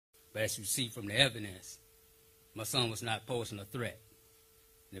But as you see from the evidence, my son was not posing a threat.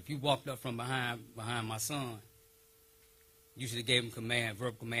 And if you walked up from behind my son, you should have gave him command,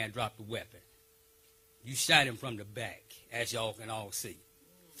 verbal command, drop the weapon. You shot him from the back, as y'all can all see.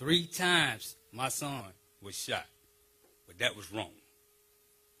 3 times my son was shot, but that was wrong.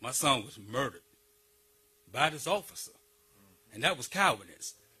 My son was murdered by this officer, and that was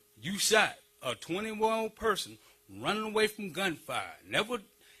cowardice. You shot a 21-year-old person running away from gunfire, never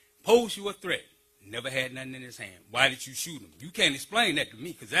posed you a threat, never had nothing in his hand. Why did you shoot him? You can't explain that to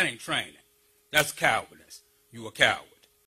me because that ain't training. That's cowardice. You a coward.